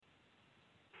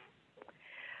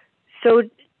So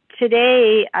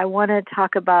today I want to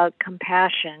talk about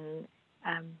compassion.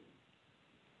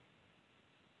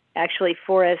 Actually,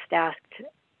 Forrest asked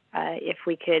if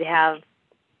we could have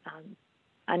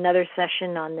another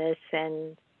session on this,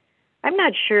 and I'm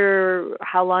not sure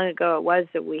how long ago it was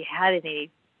that we had any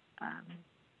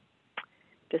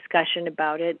discussion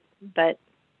about it, but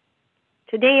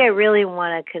today I really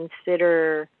want to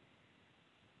consider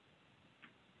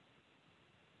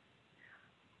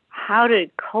how to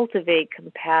cultivate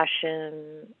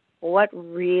compassion, what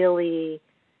really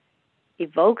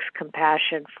evokes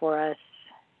compassion for us,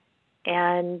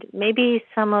 and maybe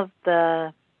some of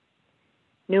the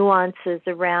nuances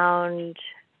around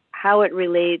how it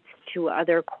relates to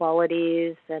other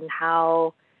qualities and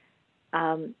how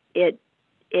it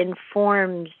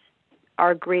informs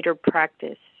our greater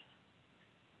practice.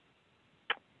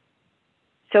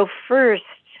 So first,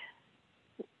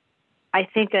 I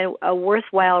think a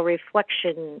worthwhile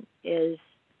reflection is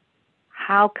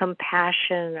how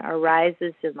compassion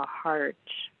arises in the heart.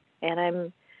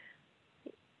 And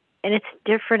it's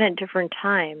different at different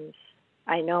times,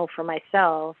 I know for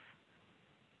myself.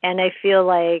 And I feel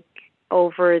like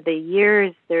over the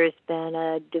years there's been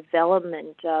a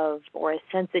development of, or a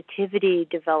sensitivity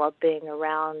developing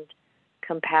around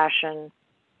compassion.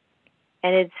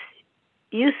 And it's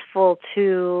useful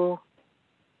to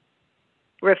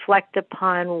reflect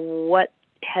upon what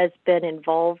has been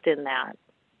involved in that.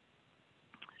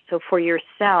 So for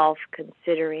yourself,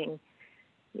 considering,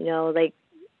 like,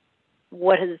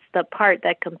 what is the part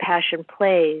that compassion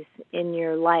plays in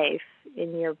your life,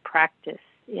 in your practice,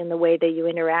 in the way that you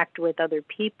interact with other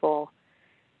people,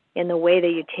 in the way that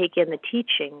you take in the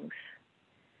teachings.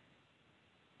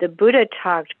 The Buddha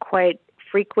talked quite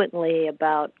frequently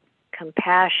about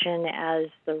compassion as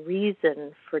the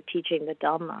reason for teaching the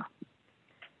Dhamma.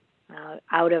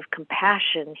 Out of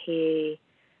compassion, he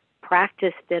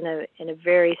practiced in a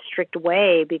very strict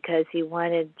way because he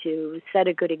wanted to set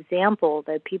a good example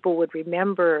that people would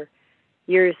remember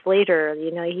years later.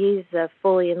 He's a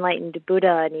fully enlightened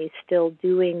Buddha, and he's still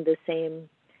doing the same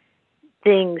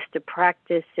things to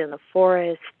practice in the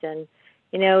forest. And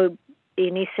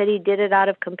he said he did it out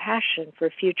of compassion for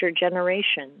future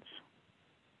generations.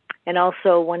 And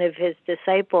also one of his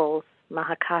disciples,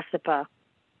 Mahakassapa,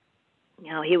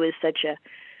 he was such a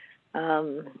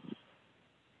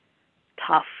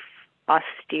tough,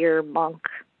 austere monk.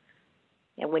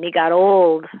 And when he got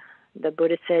old, the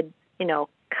Buddha said,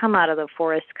 come out of the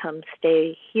forest, come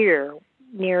stay here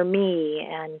near me,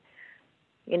 and,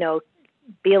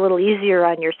 be a little easier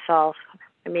on yourself.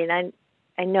 I mean,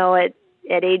 I know at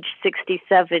age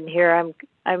 67 here,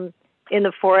 I'm in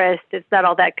the forest. It's not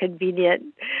all that convenient.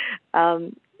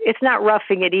 It's not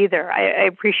roughing it either. I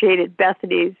appreciated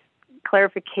Bethany's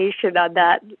clarification on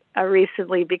that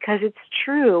recently, because it's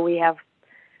true. We have,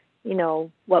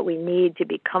 what we need to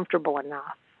be comfortable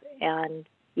enough. And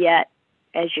yet,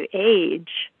 as you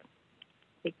age,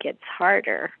 it gets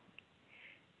harder.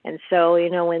 And so,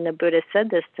 when the Buddha said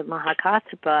this to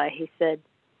Mahakassapa, he said,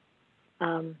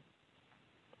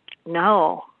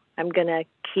 no, I'm going to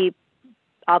keep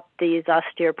up these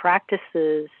austere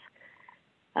practices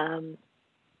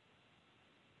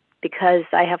because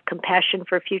I have compassion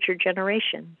for future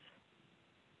generations.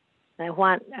 I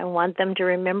want them to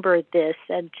remember this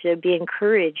and to be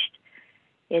encouraged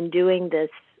in doing this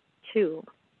too.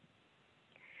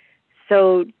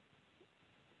 So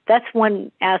that's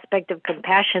one aspect of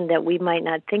compassion that we might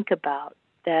not think about,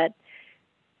 that,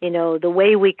 the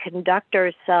way we conduct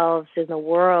ourselves in the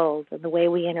world and the way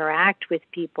we interact with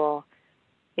people,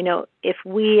 if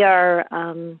we are,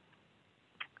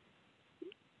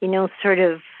 sort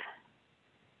of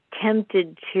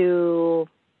tempted to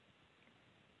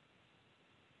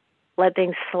let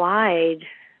things slide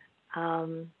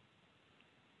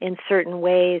in certain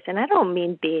ways, and I don't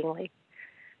mean being like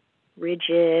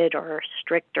rigid or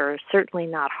strict, or certainly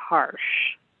not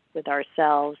harsh with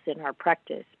ourselves in our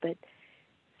practice, but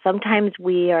sometimes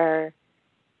we are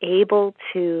able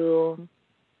to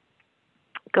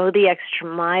go the extra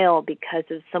mile because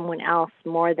of someone else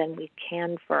more than we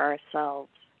can for ourselves,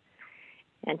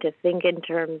 and to think in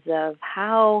terms of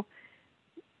how,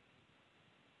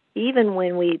 even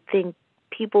when we think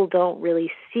people don't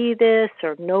really see this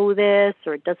or know this,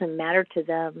 or it doesn't matter to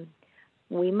them,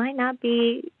 we might not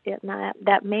be,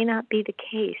 that may not be the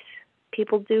case.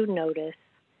 People do notice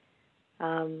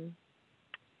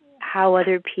how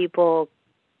other people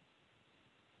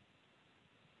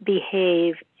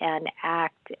behave and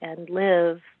act and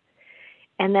live,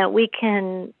 and that we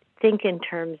can think in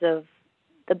terms of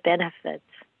the benefits,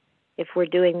 if we're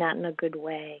doing that in a good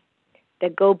way,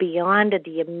 that go beyond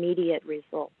the immediate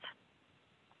result.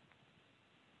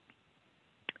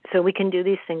 So we can do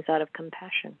these things out of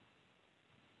compassion.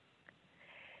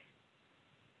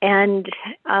 And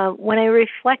when I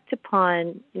reflect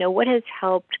upon, what has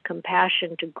helped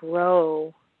compassion to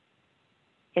grow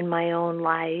in my own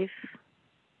life,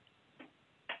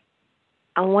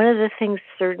 one of the things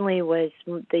certainly was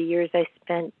the years I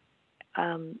spent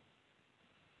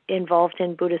involved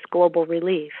in Buddhist global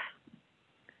relief.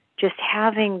 Just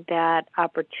having that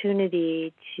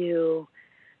opportunity to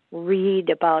read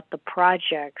about the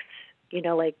projects,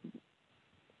 like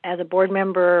as a board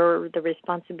member, the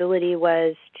responsibility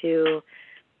was to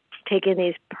take in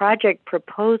these project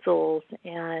proposals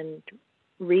and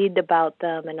read about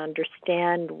them and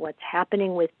understand what's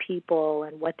happening with people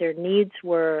and what their needs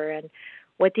were and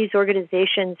what these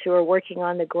organizations who are working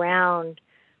on the ground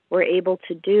were able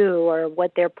to do, or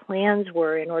what their plans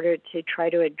were in order to try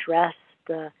to address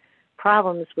the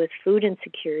problems with food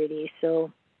insecurity.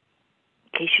 So,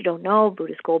 in case you don't know,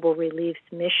 Buddhist Global Relief's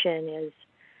mission is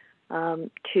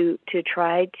to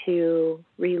try to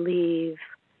relieve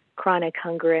chronic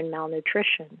hunger and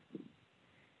malnutrition,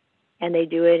 and they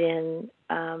do it in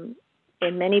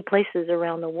many places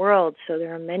around the world. So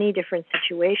there are many different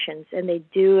situations, and they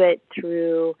do it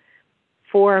through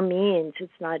 4 means.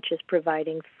 It's not just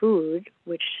providing food,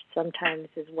 which sometimes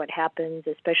is what happens,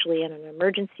 especially in an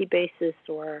emergency basis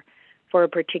or for a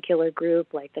particular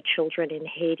group like the children in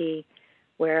Haiti,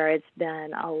 where it's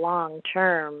been a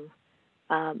long-term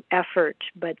effort,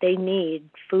 but they need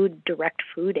direct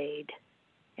food aid.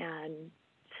 And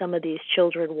some of these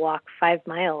children walk 5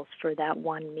 miles for that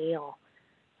one meal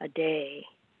a day.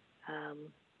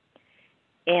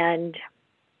 And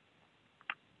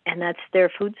that's their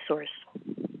food source.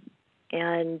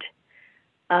 And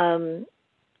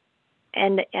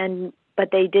but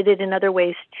they did it in other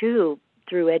ways too,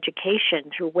 through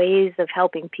education, through ways of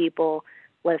helping people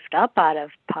lift up out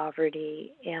of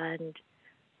poverty, and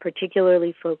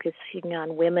particularly focusing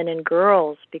on women and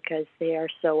girls because they are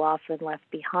so often left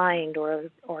behind or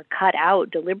cut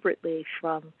out deliberately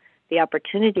from the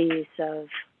opportunities of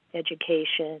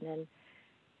education,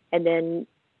 and then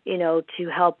to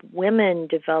help women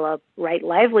develop right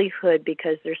livelihood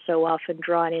because they're so often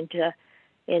drawn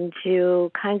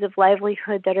into kinds of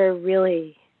livelihood that are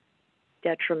really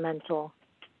detrimental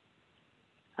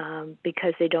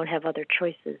because they don't have other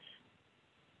choices.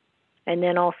 And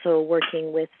then also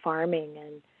working with farming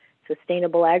and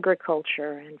sustainable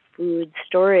agriculture and food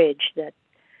storage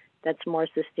that's more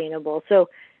sustainable. So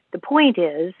the point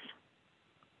is,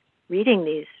 reading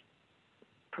these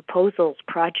proposals,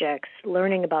 projects,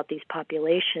 learning about these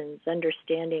populations,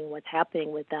 understanding what's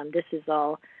happening with them, this is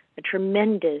all a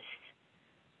tremendous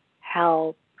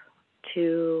help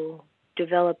to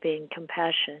developing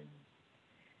compassion.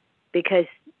 Because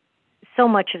so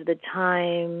much of the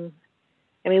time,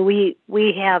 we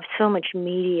have so much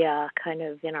media kind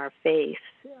of in our face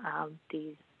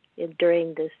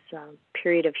during this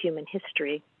period of human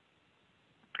history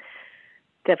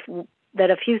that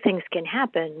a few things can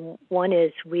happen. One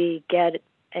is we get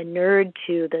inured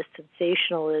to the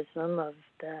sensationalism of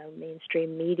the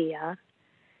mainstream media,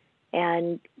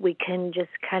 and we can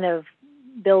just kind of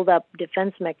build up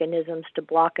defense mechanisms to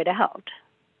block it out,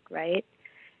 right?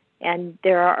 And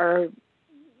there are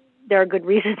good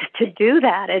reasons to do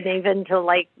that, and even to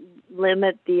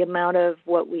limit the amount of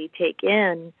what we take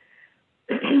in.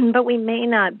 But we may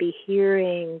not be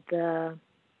hearing the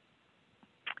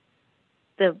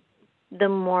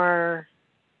more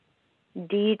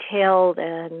detailed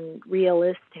and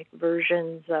realistic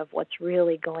versions of what's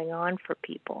really going on for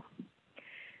people.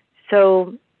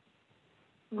 So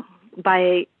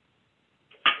by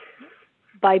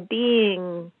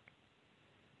being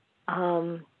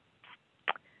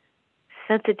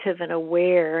sensitive and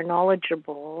aware,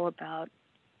 knowledgeable about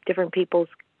different people's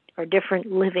or different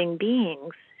living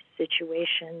beings'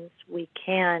 situations, we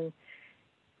can,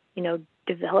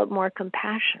 develop more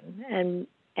compassion.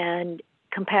 And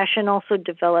compassion also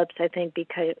develops, I think,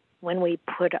 because when we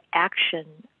put action,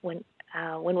 when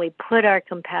we put our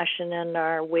compassion and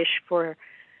our wish for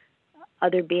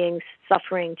other beings'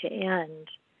 suffering to end,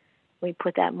 we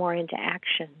put that more into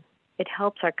action. It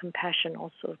helps our compassion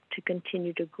also to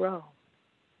continue to grow.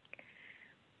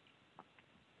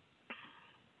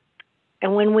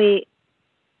 And when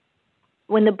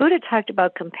the Buddha talked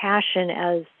about compassion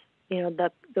as,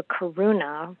 the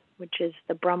Karuna, which is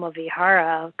the Brahma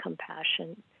Vihara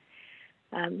compassion,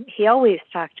 he always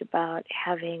talked about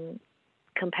having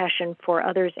compassion for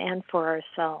others and for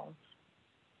ourselves.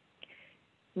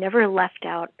 Never left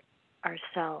out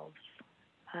ourselves,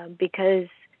 because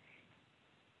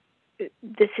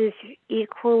this is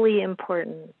equally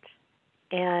important.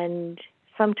 And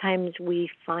sometimes we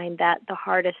find that the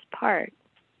hardest part.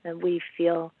 And we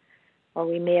feel, or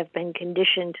we may have been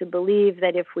conditioned to believe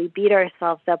that if we beat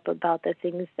ourselves up about the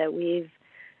things that we've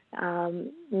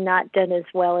not done as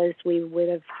well as we would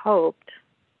have hoped,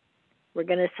 we're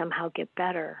going to somehow get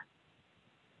better.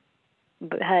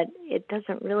 But it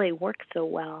doesn't really work so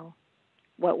well.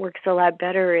 What works a lot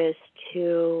better is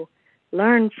to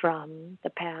learn from the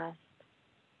past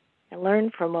and learn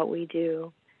from what we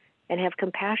do and have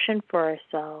compassion for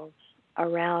ourselves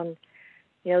around,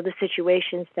 the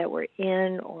situations that we're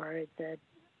in or the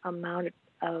amount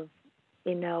of,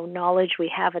 knowledge we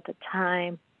have at the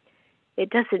time. It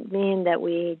doesn't mean that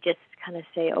we just kind of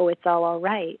say, oh, it's all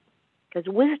right. Because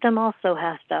wisdom also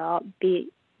has to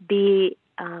be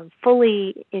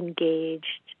fully engaged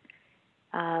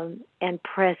and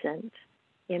present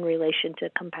in relation to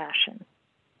compassion.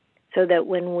 So that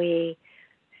when we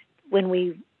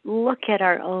look at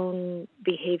our own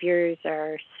behaviors,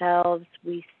 ourselves,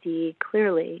 we see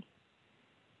clearly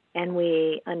and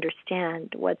we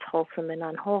understand what's wholesome and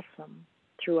unwholesome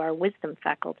through our wisdom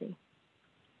faculty.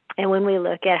 And when we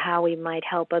look at how we might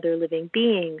help other living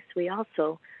beings, we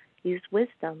also use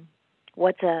wisdom.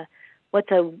 What's a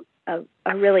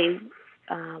really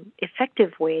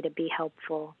effective way to be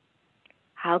helpful?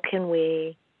 How can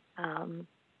we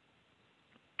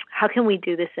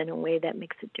do this in a way that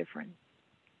makes a difference?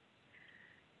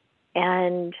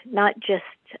 And not just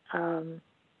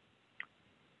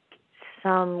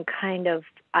some kind of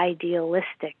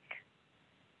idealistic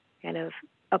kind of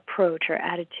approach or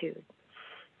attitude,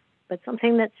 but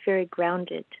something that's very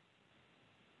grounded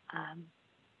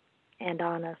and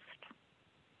honest.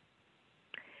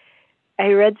 I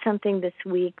read something this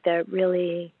week that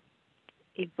really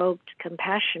evoked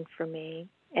compassion for me,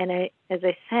 and as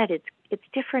I said, it's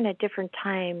different at different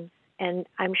times, and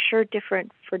I'm sure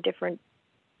different for different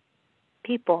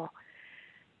people.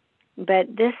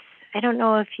 But this, I don't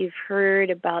know if you've heard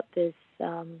about this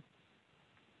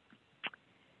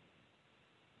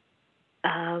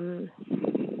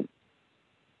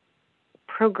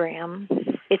program.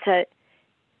 It's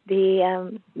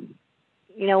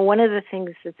one of the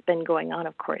things that's been going on,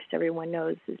 of course, everyone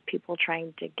knows, is people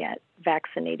trying to get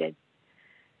vaccinated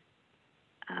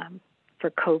for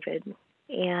COVID.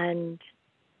 And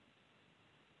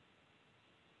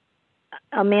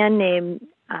a man named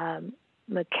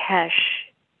Mukesh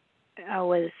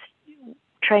was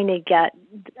trying to get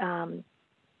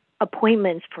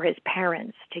appointments for his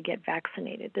parents to get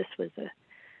vaccinated. This was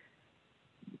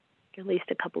at least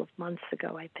a couple of months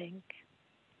ago, I think.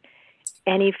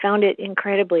 And he found it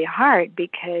incredibly hard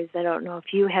because I don't know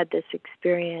if you had this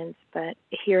experience, but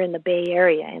here in the Bay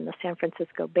Area, in the San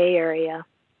Francisco Bay Area,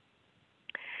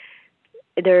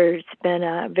 there's been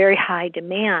a very high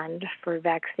demand for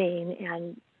vaccine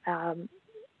and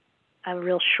a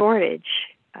real shortage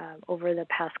over the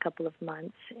past couple of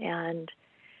months. And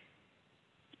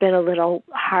it's been a little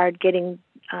hard getting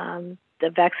the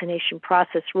vaccination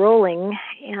process rolling.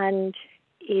 And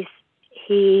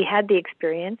he had the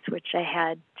experience, which I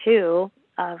had too,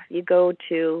 of you go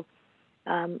to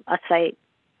a site,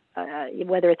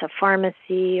 whether it's a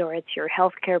pharmacy or it's your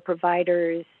healthcare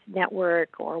provider's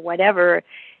network or whatever,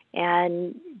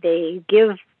 and they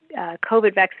give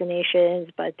COVID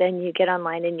vaccinations, but then you get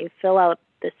online and you fill out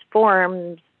this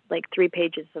form, like 3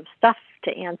 pages of stuff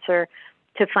to answer,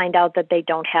 to find out that they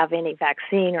don't have any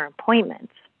vaccine or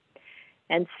appointments.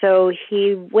 And so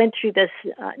he went through this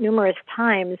numerous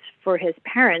times for his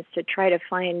parents to try to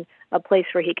find a place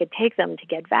where he could take them to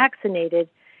get vaccinated.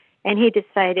 And he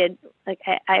decided,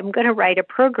 I'm going to write a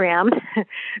program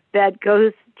that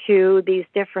goes to these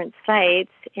different sites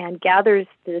and gathers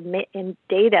the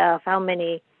data of how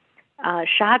many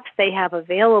shots they have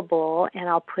available, and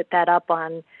I'll put that up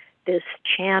on this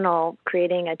channel,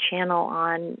 creating a channel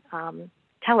on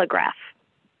Telegraph,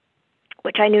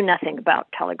 which I knew nothing about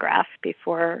Telegraph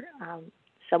before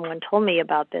someone told me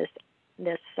about this.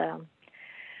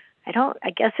 I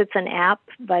guess it's an app,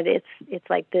 but it's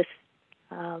like this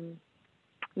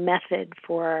method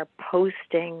for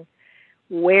posting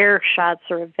where shots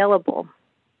are available.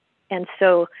 And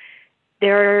so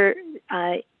this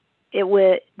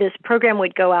program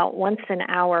would go out once an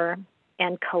hour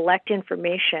and collect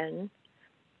information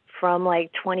from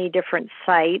like 20 different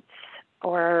sites,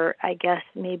 or I guess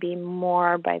maybe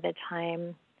more by the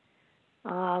time.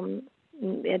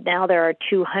 Now there are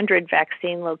 200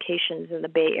 vaccine locations in the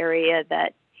Bay Area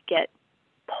that get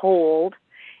polled,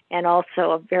 and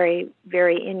also a very,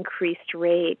 very increased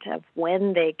rate of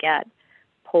when they get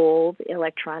polled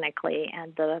electronically,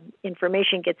 and the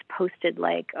information gets posted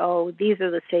like, oh, these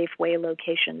are the Safeway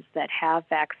locations that have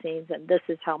vaccines, and this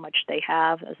is how much they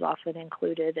have is often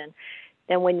included. And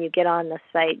then when you get on the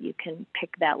site, you can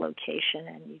pick that location,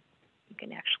 and you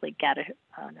can actually get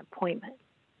an appointment.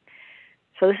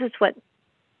 So this is what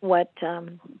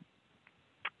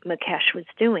Mukesh was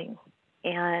doing.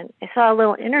 And I saw a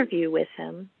little interview with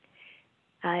him,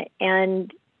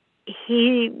 and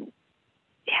he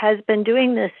has been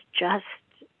doing this just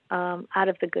out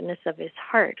of the goodness of his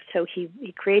heart. So he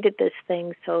created this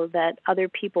thing so that other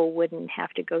people wouldn't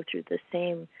have to go through the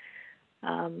same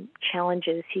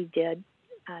challenges he did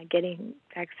getting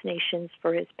vaccinations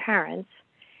for his parents.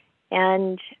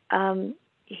 And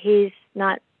he's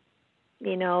not,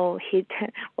 well,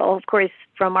 of course,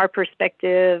 from our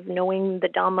perspective, knowing the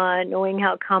Dhamma, knowing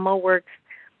how karma works,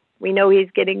 we know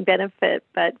he's getting benefit.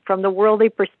 But from the worldly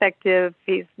perspective,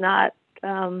 he's not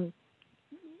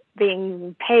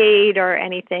being paid or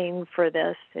anything for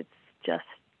this. It's just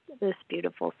this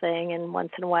beautiful thing. And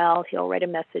once in a while, he'll write a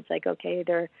message like, okay,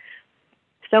 there are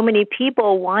so many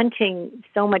people wanting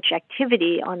so much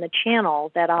activity on the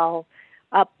channel that I'll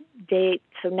update.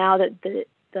 So now that the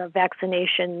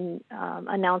vaccination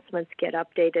announcements get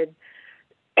updated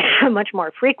much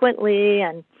more frequently,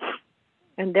 and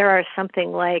there are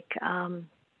something like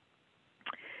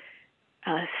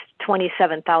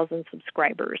 27,000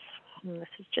 subscribers. And this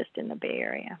is just in the Bay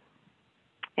Area.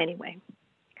 Anyway,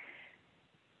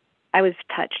 I was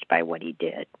touched by what he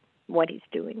did, what he's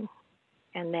doing.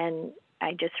 And then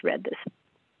I just read this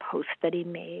post that he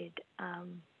made.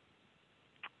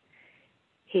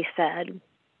 He said,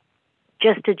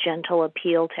 just a gentle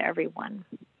appeal to everyone.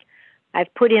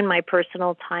 I've put in my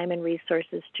personal time and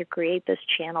resources to create this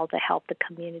channel to help the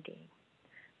community,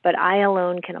 but I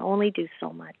alone can only do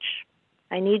so much.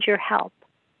 I need your help.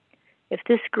 If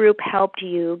this group helped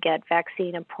you get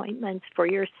vaccine appointments for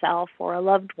yourself or a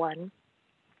loved one,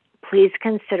 please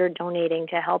consider donating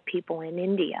to help people in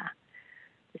India.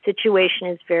 The situation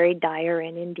is very dire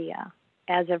in India.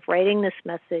 As of writing this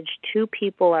message, 2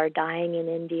 people are dying in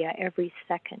India every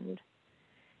second,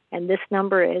 and this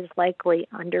number is likely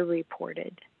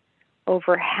underreported.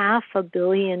 Over 500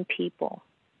 million people,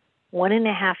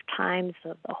 1.5 times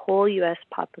of the whole U.S.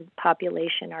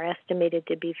 population, are estimated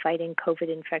to be fighting COVID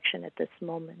infection at this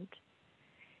moment.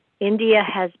 India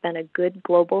has been a good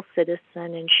global citizen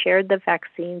and shared the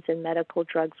vaccines and medical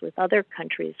drugs with other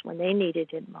countries when they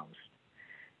needed it most.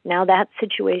 Now that the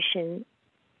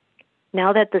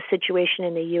situation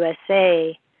in the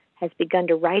USA has begun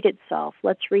to right itself,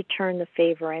 let's return the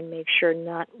favor and make sure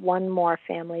not one more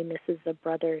family misses a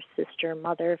brother, sister,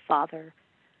 mother, father,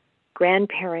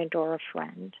 grandparent, or a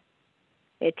friend.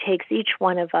 It takes each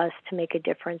one of us to make a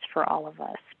difference for all of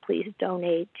us. Please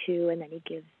donate to, and then he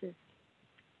gives this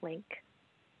link,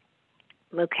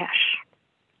 Mukesh.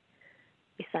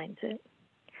 He signs it.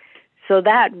 So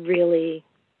that really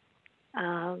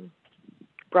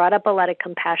brought up a lot of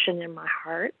compassion in my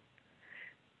heart.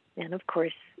 And of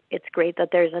course, it's great that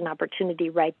there's an opportunity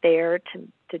right there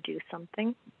to do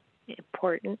something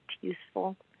important,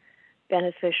 useful,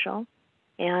 beneficial.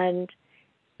 And,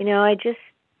 I just,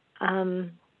 I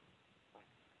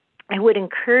would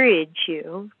encourage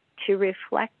you to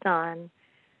reflect on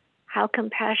how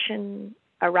compassion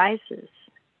arises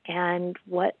and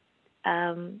what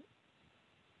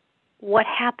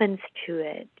happens to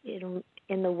it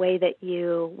in the way that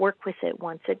you work with it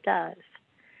once it does.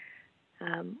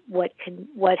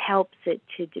 What helps it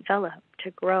to develop,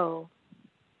 to grow.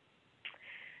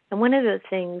 And one of the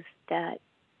things that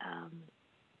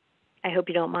I hope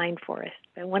you don't mind, Forrest,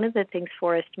 but one of the things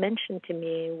Forrest mentioned to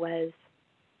me was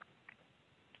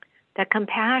that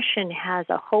compassion has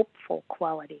a hopeful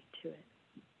quality to it.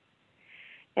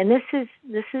 And this is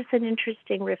an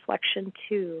interesting reflection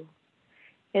too.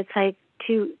 It's like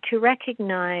to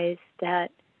recognize that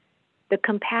the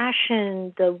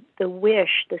compassion, the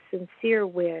wish, the sincere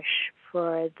wish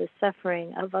for the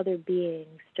suffering of other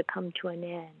beings to come to an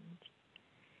end,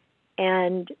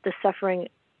 and the suffering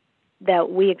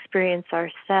that we experience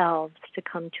ourselves to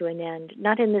come to an end,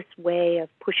 not in this way of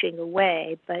pushing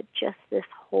away, but just this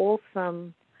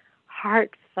wholesome,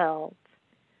 heartfelt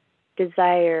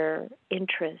desire,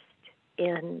 interest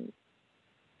in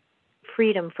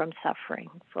freedom from suffering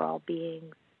for all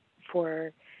beings,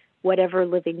 for whatever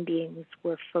living beings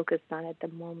we're focused on at the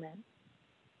moment.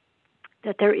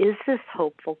 That there is this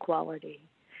hopeful quality.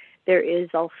 There is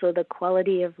also the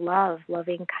quality of love,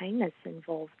 loving kindness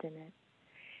involved in it.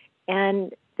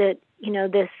 And that,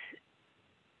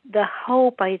 the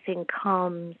hope, I think,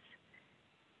 comes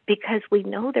because we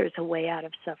know there's a way out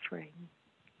of suffering.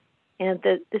 And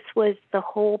this was the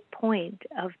whole point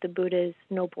of the Buddha's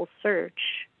noble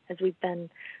search, as we've been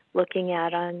looking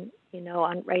at on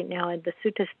right now in the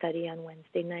Sutta study on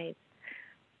Wednesday nights.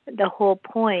 The whole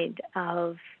point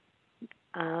of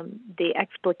the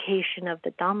explication of the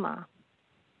Dhamma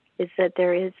is that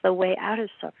there is the way out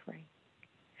of suffering.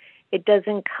 It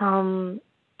doesn't come,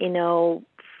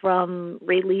 from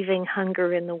relieving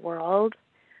hunger in the world.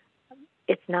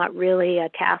 It's not really a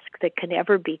task that can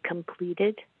ever be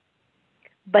completed.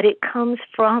 But it comes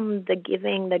from the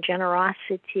giving, the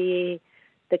generosity,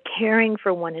 the caring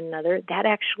for one another. That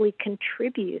actually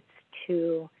contributes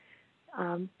to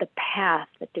the path,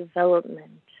 the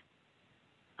development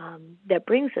that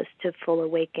brings us to full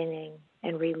awakening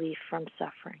and relief from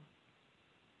suffering,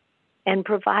 and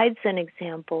provides an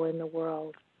example in the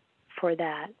world for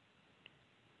that.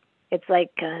 It's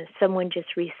like someone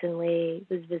just recently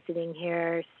was visiting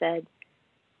here said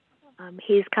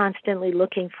he's constantly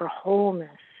looking for wholeness,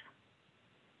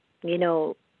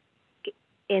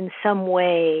 in some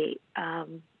way,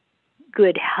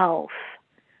 good health,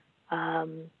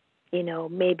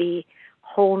 maybe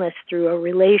wholeness through a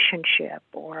relationship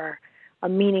or a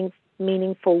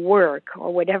meaningful work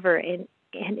or whatever, and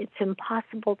it's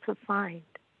impossible to find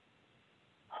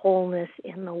wholeness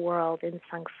in the world, in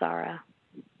samsara.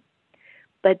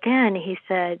 But then he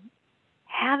said,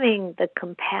 having the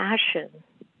compassion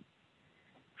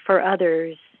for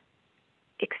others,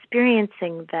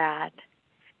 experiencing that,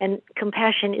 and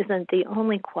compassion isn't the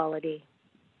only quality.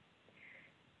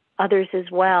 Others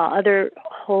as well, other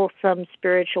wholesome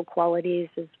spiritual qualities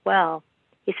as well.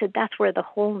 He said that's where the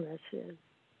wholeness is.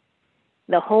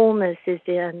 The wholeness is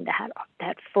in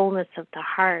that fullness of the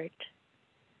heart,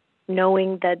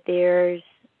 knowing that there's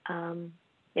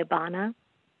nibbana,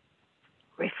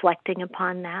 reflecting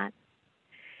upon that,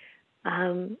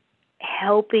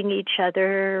 helping each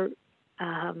other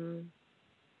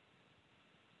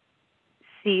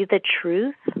see the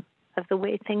truth of the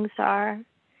way things are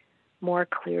more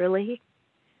clearly,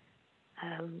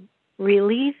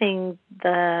 relieving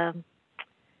the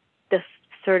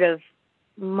sort of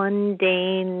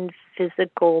mundane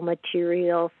physical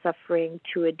material suffering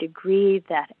to a degree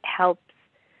that helps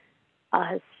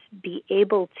us be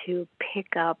able to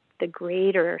pick up the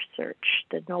greater search,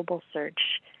 the noble search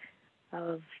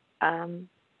of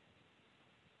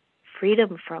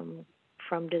freedom from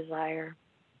desire.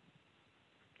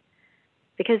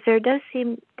 Because there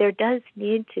does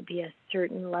need to be a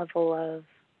certain level of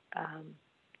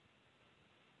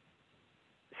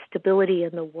stability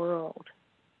in the world,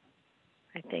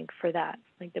 I think, for that.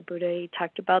 Like the Buddha, he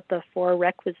talked about the 4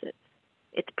 requisites.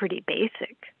 It's pretty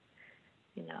basic,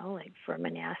 like for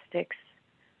monastics,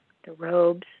 the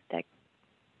robes that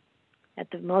at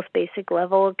the most basic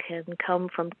level can come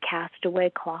from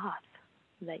castaway cloth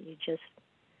that you just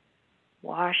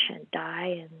wash and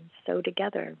dye and sew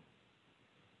together.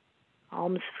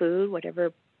 Alms food,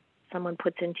 whatever someone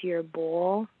puts into your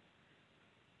bowl.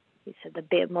 He said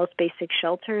the most basic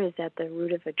shelter is at the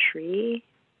root of a tree.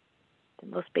 The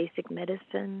most basic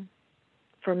medicine,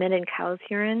 fermented cow's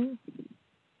urine.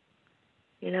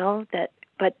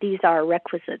 But these are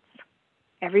requisites.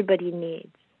 Everybody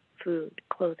needs food,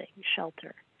 clothing,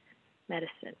 shelter,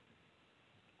 medicine.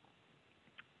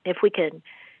 If we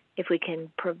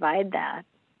can provide that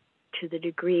to the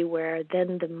degree where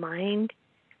then the mind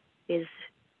is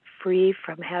free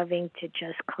from having to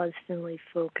just constantly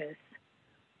focus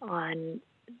on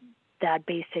that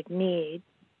basic need,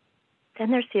 then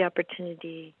there's the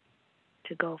opportunity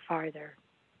to go farther.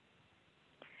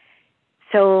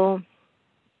 So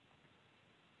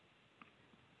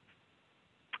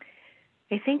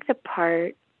I think the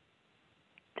part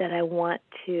that I want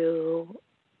to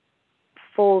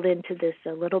fold into this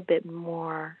a little bit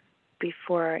more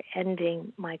before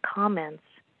ending my comments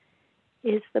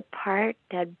is the part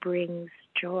that brings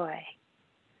joy.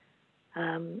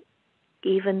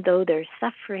 Even though there's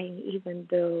suffering, even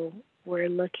though we're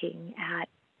looking at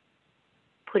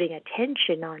putting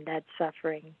attention on that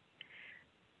suffering,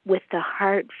 with the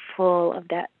heart full of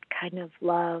that kind of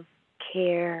love,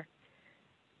 care,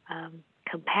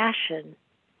 compassion,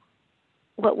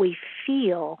 what we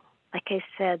feel, like I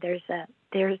said, there's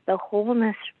the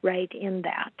wholeness right in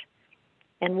that.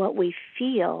 And what we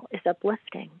feel is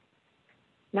uplifting,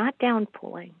 not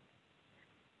downpulling.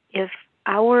 If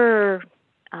our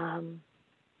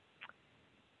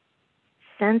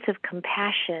sense of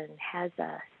compassion has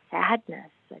a sadness,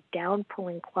 a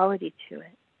downpulling quality to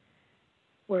it,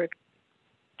 we're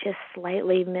just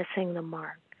slightly missing the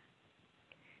mark.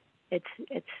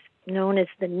 It's known as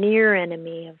the near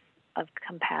enemy of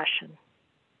compassion.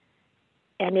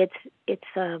 And it's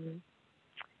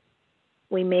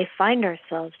we may find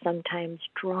ourselves sometimes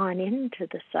drawn into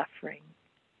the suffering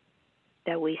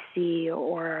that we see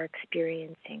or are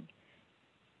experiencing.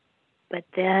 But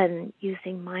then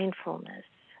using mindfulness,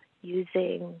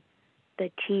 using the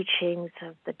teachings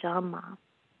of the Dhamma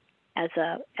as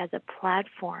a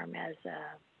platform, as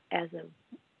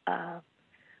a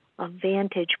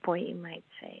vantage point, you might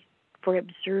say, for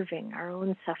observing our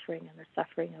own suffering and the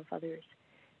suffering of others,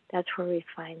 that's where we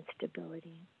find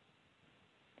stability.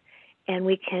 And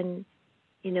we can,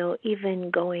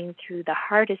 even going through the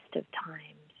hardest of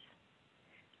times,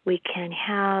 we can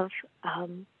have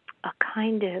a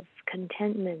kind of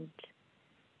contentment,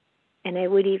 and I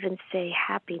would even say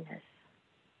happiness,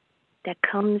 that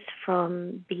comes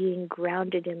from being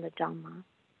grounded in the Dhamma,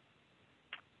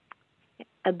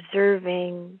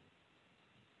 observing,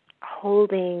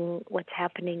 holding what's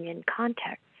happening in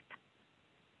context.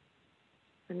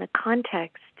 And the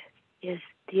context is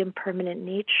the impermanent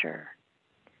nature,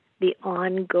 the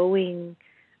ongoing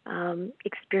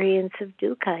experience of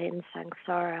dukkha in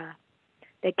samsara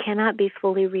that cannot be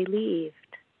fully relieved,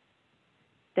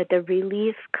 that the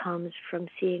relief comes from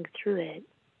seeing through it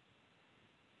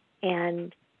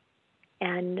and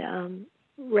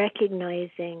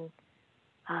recognizing,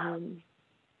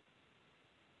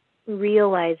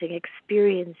 realizing,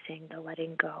 experiencing the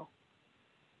letting go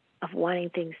of wanting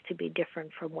things to be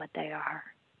different from what they are,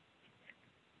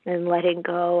 and letting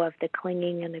go of the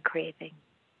clinging and the craving.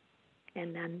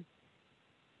 And then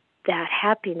that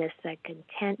happiness, that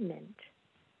contentment,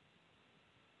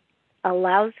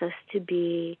 allows us to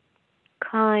be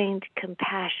kind,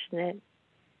 compassionate,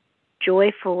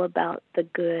 joyful about the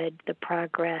good, the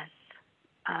progress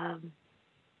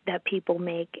that people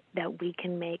make, that we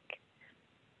can make,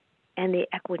 and the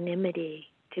equanimity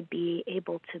to be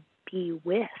able to be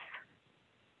with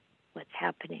what's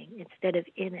happening instead of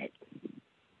in it.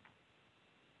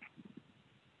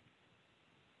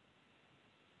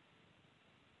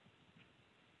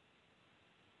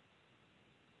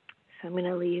 So I'm going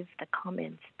to leave the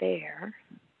comments there.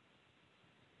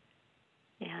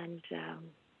 And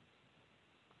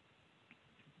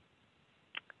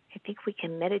I think we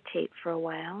can meditate for a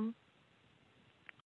while.